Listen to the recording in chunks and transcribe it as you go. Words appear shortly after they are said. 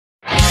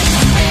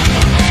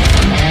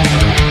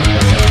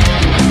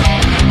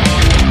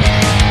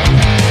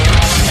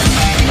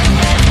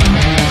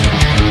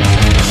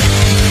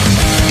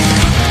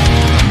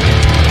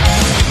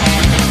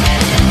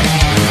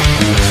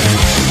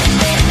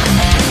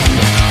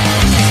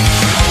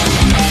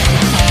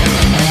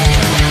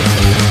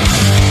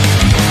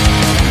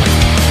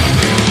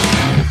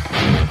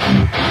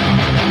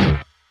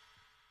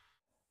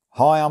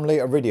I'm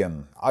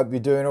Iridium. Hope you're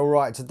doing all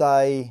right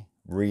today.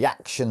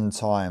 Reaction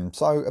time.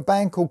 So a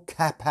band called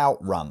Cap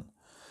Outrun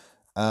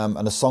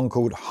and a song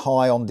called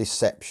High on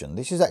Deception.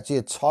 This is actually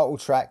a title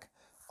track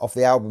off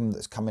the album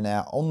that's coming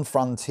out on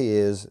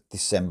Frontiers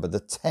December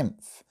the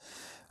 10th.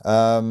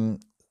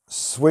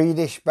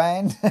 Swedish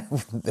band.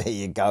 There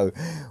you go.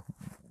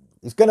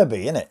 It's going to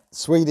be, isn't it?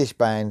 Swedish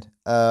band.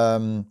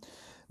 Now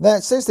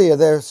it says here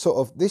they're sort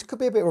of, this could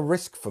be a bit of a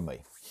risk for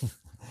me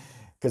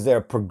because they're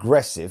a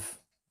progressive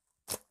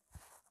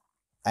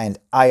and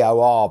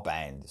AOR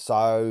band.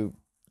 So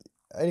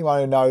anyone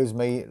who knows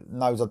me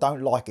knows I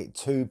don't like it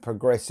too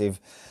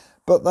progressive,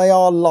 but they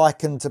are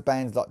likened to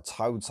bands like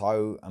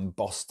Toto and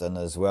Boston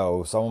as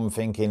well. So I'm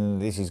thinking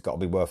this has got to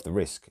be worth the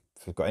risk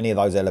if you've got any of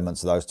those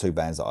elements of those two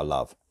bands that I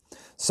love.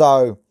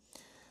 So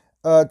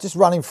just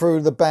running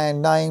through the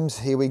band names,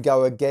 here we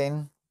go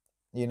again.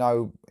 You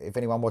know, if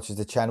anyone watches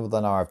the channel,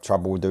 then I have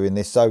trouble doing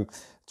this. So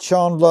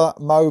Chandler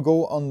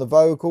Mogul on the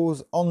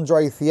vocals,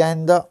 Andre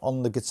Theander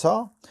on the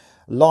guitar,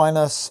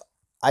 Linus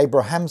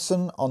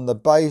Abrahamsson on the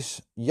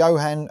bass,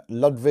 Johan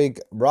Ludvig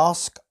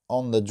Rask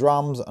on the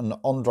drums, and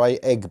Andre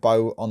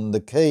Egbo on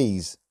the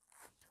keys.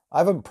 I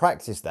haven't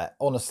practiced that,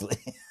 honestly.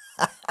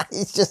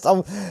 It's just,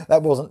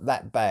 that wasn't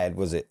that bad,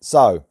 was it?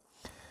 So,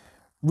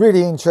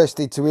 really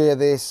interested to hear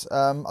this.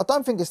 I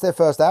don't think it's their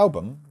first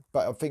album,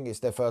 but I think it's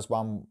their first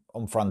one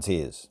on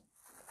Frontiers.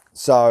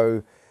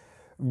 So,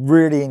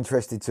 really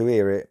interested to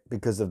hear it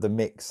because of the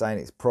mix, saying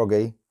it's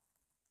proggy.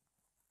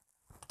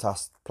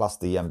 Plus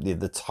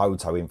the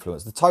Toto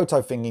influence. The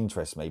Toto thing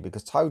interests me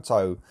because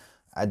Toto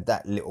had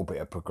that little bit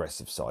of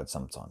progressive side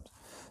sometimes.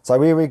 So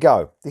here we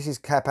go. This is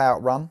Cap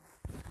Outrun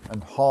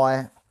and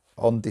High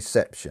on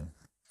Deception.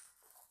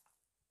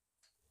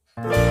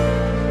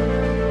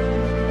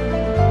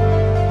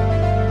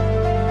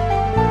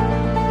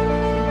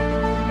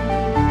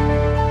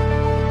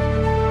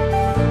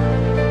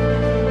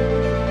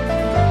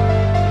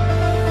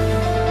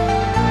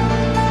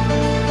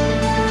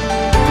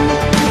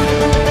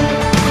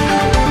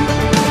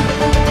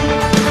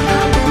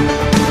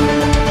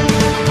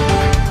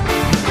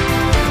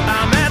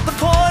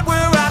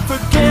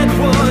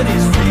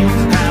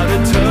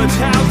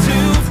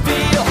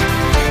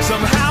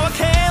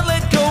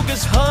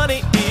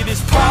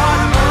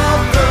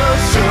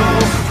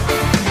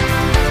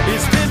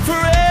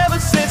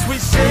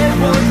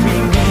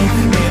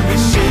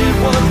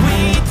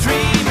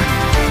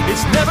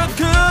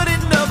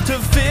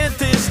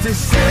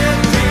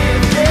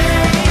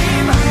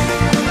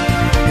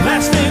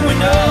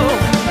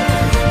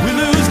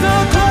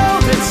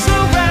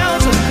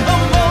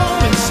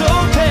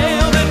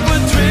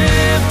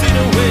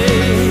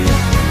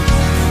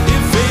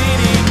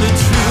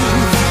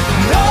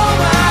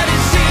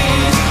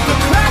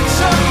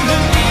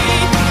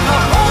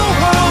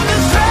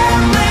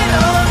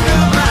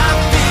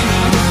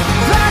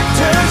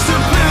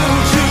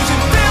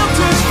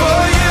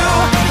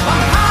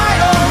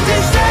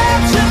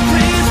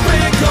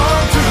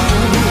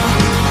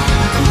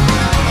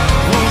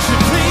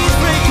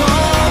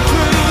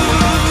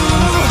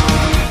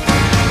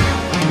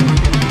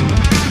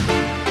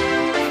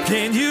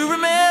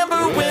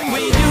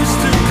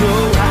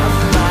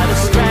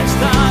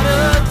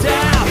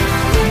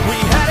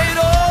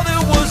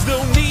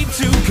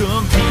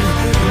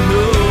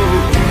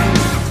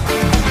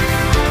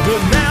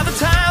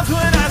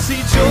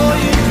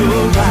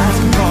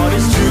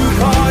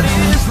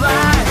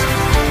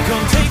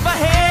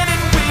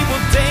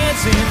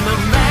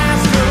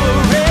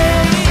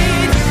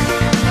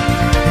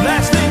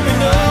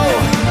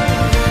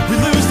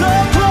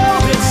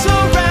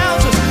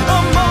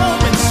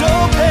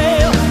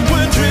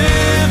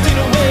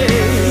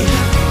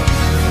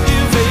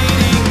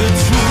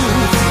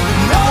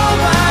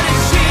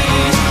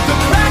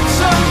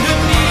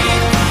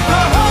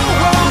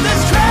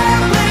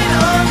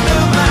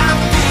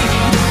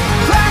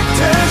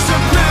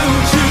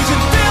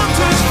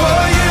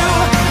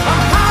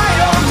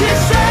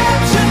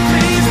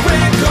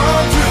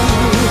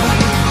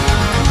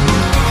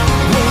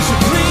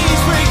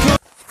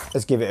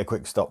 Let's give it a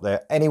quick stop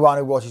there. Anyone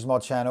who watches my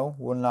channel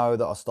will know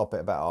that I stop it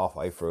about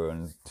halfway through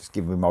and just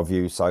give me my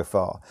views so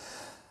far.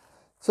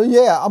 So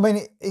yeah, I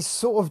mean, it's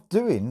sort of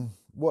doing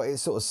what it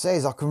sort of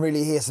says. I can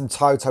really hear some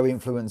Toto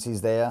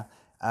influences there.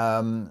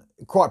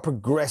 Quite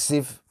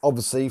progressive,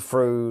 obviously,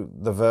 through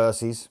the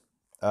verses,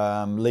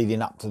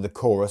 leading up to the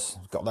chorus.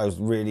 It's got those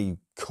really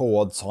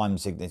chord time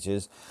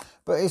signatures,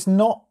 but it's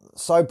not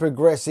so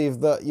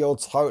progressive that you're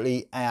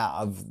totally out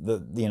of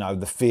the, you know,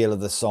 the feel of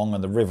the song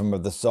and the rhythm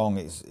of the song.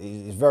 It's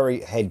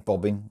very head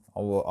bobbing.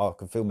 I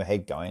can feel my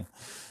head going.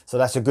 So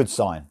that's a good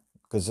sign,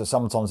 because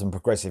sometimes in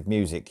progressive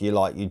music, you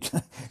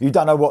you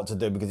don't know what to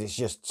do because it's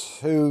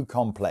just too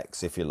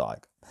complex, if you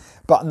like.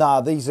 But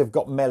no, these have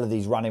got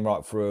melodies running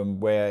right through them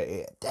where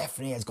it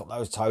definitely has got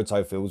those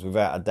Toto feels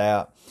without a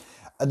doubt.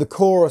 And the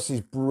chorus is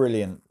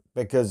brilliant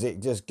because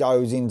it just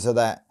goes into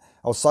that.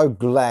 I was so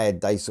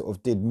glad they sort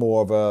of did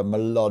more of a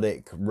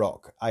melodic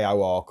rock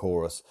AOR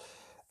chorus.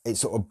 It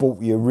sort of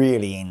brought you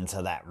really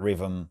into that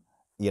rhythm,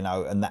 you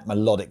know, and that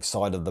melodic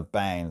side of the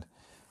band.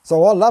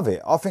 So I love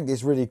it. I think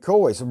it's really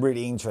cool. It's a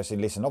really interesting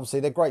listen. Obviously,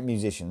 they're great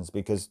musicians,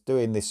 because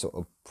doing this sort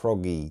of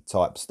proggy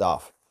type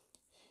stuff,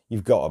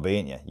 you've got to be,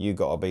 ain't you? You've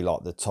got to be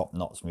like the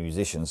top-notch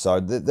musician.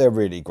 So they're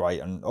really great.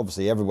 And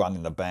obviously, everyone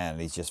in the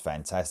band is just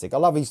fantastic. I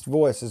love his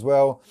voice as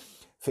well.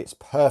 Fits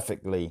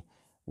perfectly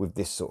with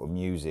this sort of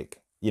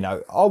music. You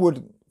know,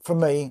 for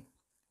me,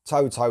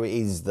 Toto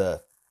is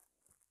the,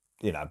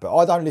 you know, but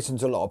I don't listen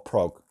to a lot of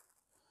prog.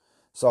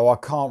 So I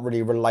can't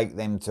really relate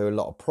them to a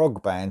lot of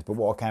prog bands, but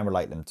what I can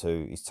relate them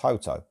to is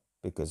Toto,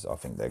 because I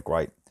think they're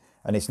great.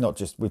 And it's not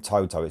just with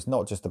Toto, it's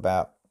not just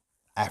about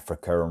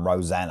Africa and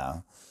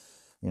Rosanna.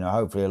 You know,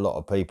 hopefully a lot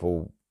of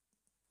people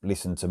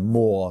listen to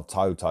more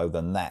Toto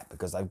than that,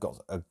 because they've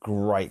got a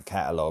great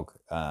catalogue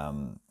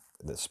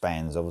that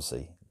spans,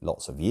 obviously,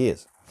 lots of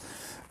years.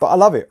 But I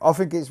love it. I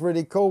think it's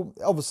really cool.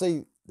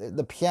 Obviously,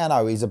 the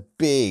piano is a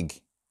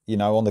big, you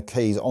know, on the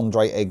keys.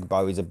 Andre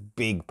Egbo is a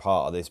big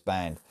part of this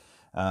band.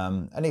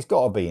 And it's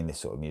got to be in this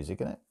sort of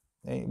music, isn't it?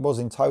 It was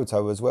in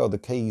Toto as well. The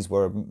keys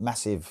were a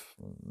massive,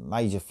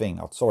 major thing.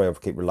 I'm sorry I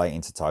keep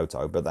relating to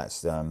Toto, but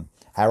that's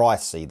how I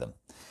see them.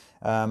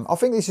 I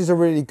think this is a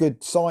really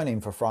good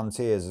signing for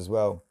Frontiers as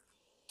well,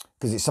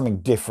 because it's something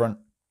different.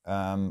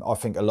 I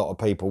think a lot of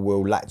people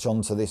will latch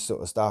onto this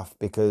sort of stuff,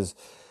 because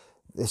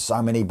there's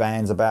so many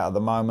bands about at the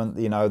moment,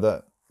 you know,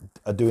 that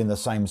are doing the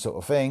same sort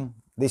of thing.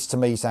 This to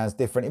me sounds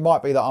different. It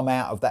might be that I'm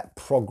out of that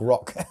prog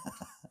rock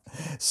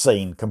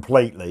scene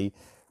completely,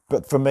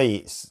 but for me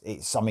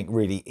it's something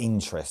really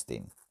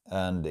interesting,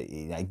 and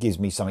it gives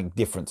me something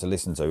different to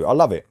listen to. I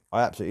love it.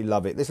 I absolutely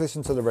love it. Let's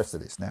listen to the rest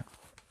of this now.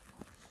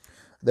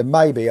 There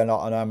may be an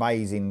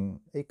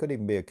amazing, it could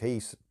even be a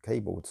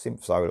keyboard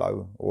synth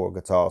solo or a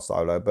guitar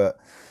solo, but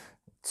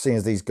seeing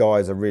as these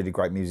guys are really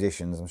great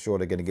musicians, I'm sure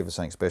they're going to give us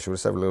something special.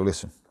 Let's have a little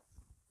listen.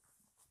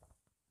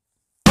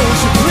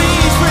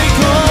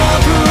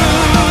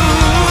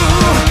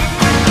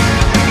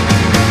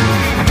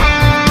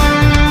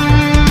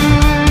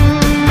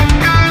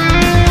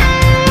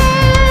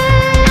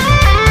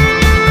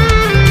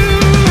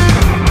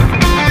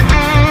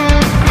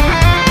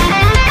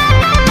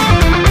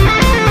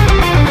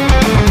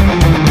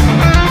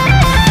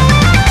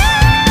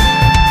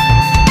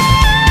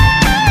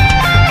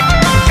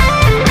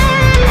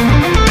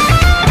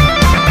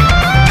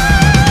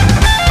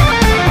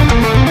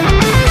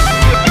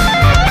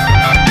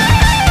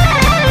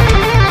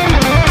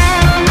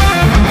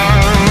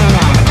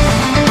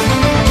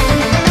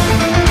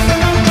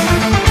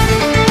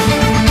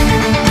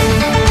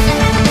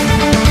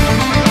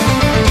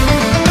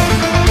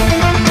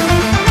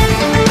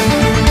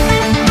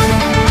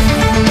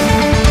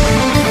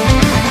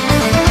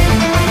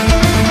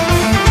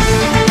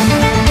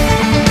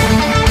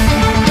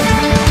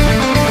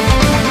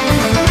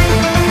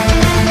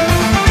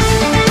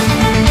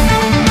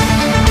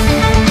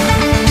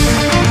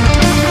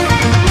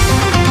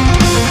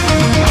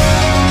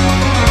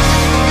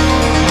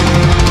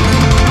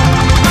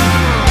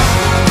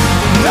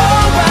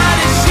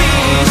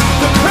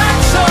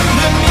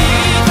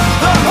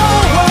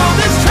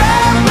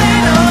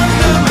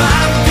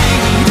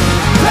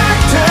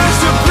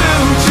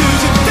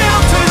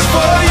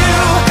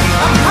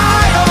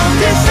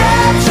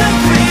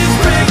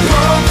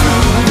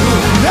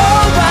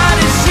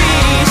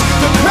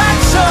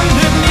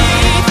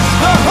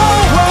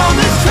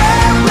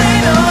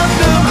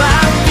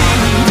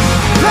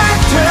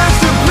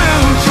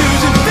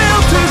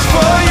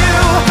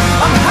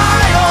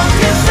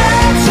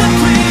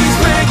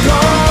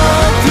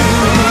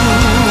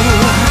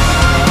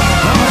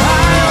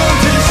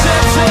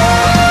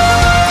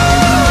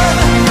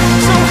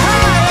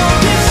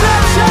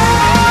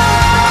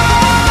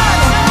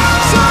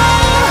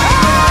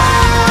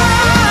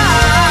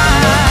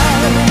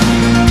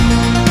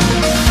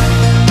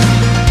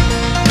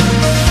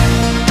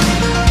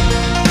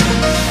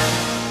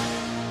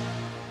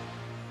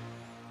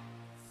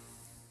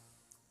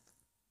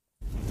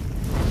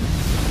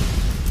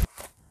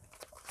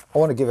 I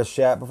want to give a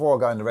shout, before I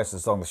go into the rest of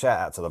the song, the shout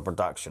out to the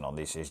production on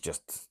this is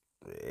just,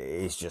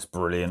 it's just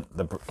brilliant.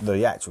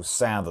 The actual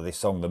sound of this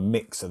song, the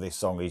mix of this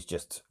song is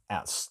just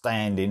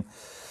outstanding.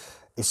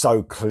 It's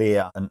so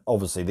clear, and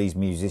obviously these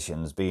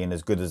musicians being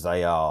as good as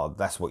they are,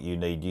 that's what you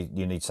need.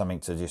 You need something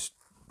to just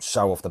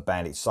show off the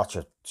band. It's such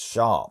a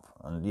sharp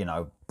and, you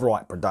know,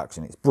 bright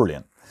production. It's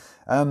brilliant.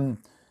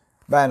 Man,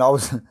 I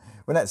was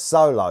when that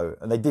solo,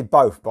 and they did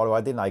both, by the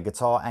way, didn't they?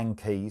 Guitar and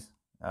keys.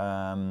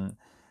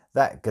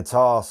 That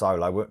guitar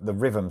solo, the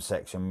rhythm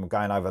section,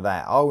 going over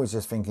that, I was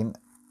just thinking,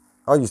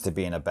 I used to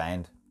be in a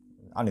band,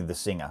 only the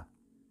singer,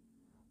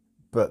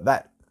 but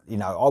that, you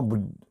know,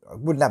 I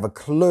wouldn't have a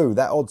clue.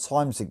 That odd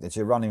time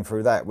signature running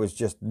through that was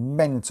just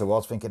mental. I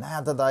was thinking,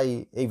 how do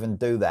they even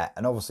do that?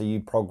 And obviously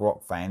you prog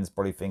rock fans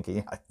probably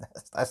thinking,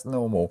 that's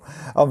normal.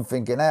 I'm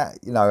thinking, how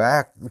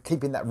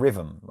keeping that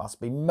rhythm must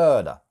be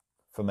murder.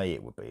 For me,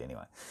 it would be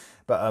anyway.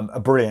 But a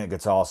brilliant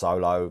guitar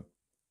solo,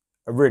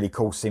 a really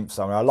cool synth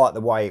solo. I like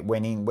the way it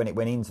went in, when it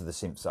went into the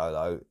synth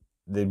solo,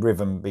 the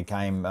rhythm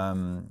became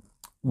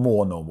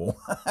more normal.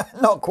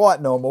 Not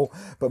quite normal,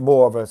 but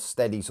more of a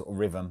steady sort of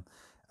rhythm.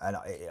 And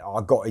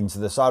I got into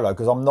the solo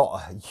because I'm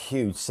not a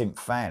huge synth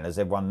fan, as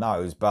everyone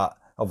knows, but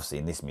obviously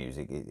in this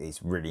music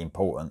it's really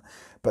important.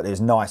 But it's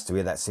nice to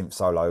hear that synth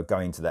solo go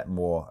into that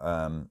more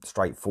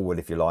straightforward,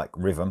 if you like,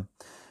 rhythm.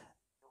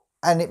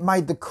 And it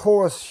made the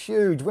chorus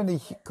huge when the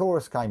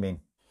chorus came in.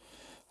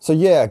 So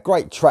yeah,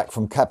 great track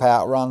from Cap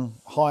Outrun,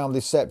 High on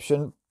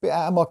Deception. Bit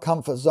out of my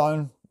comfort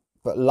zone,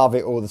 but love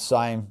it all the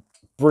same.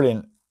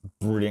 Brilliant,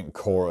 brilliant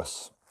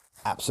chorus.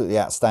 Absolutely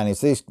outstanding.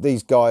 So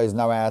these guys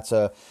know how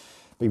to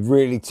be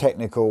really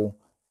technical,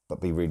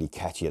 but be really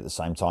catchy at the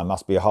same time.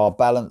 Must be a hard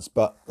balance,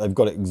 but they've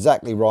got it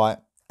exactly right.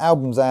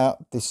 Album's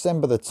out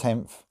December the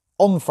 10th,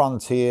 on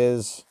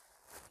Frontiers.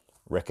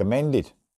 Recommended.